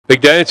Big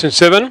Dance in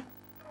 7.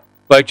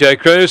 Blackjack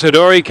Cruise,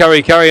 Adori,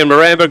 Curry and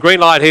Miramba. Green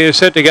light here,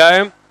 set to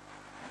go.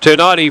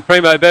 290,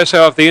 Primo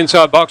Besso off the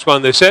inside box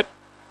one, they're set.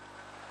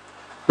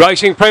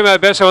 Racing Primo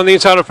Besso on the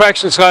inside of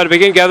fraction slow to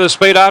begin. Gather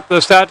speed after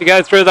the start to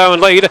go through though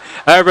and lead.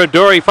 Over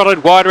Adori, followed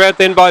wider out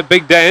then by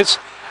Big Dance.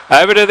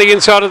 Over to the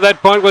inside of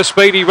that point was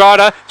Speedy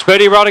Rider.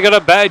 Speedy Rider got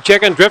a bad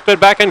check and drifted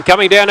back, and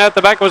coming down out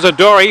the back was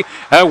Adori.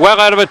 Well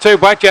out of it too,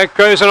 Blackjack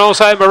Cruise and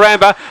also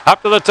Miramba.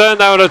 Up to the turn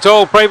though, and it's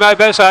all Primo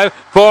Besso.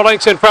 4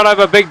 lengths in front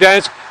over Big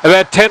Dance.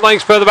 About 10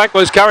 lengths further back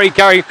was Curry,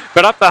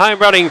 but up the home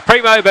running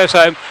Primo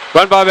Besso.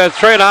 Run by about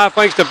 3.5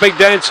 lengths to Big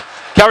Dance.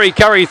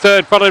 Curry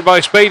third, followed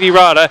by Speedy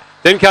Rider.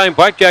 Then came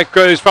Blackjack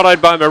Cruise,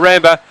 followed by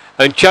Miramba,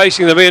 and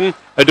chasing them in,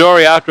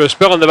 Adori after a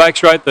spell in the back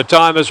straight. The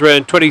time is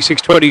around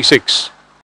 26.26.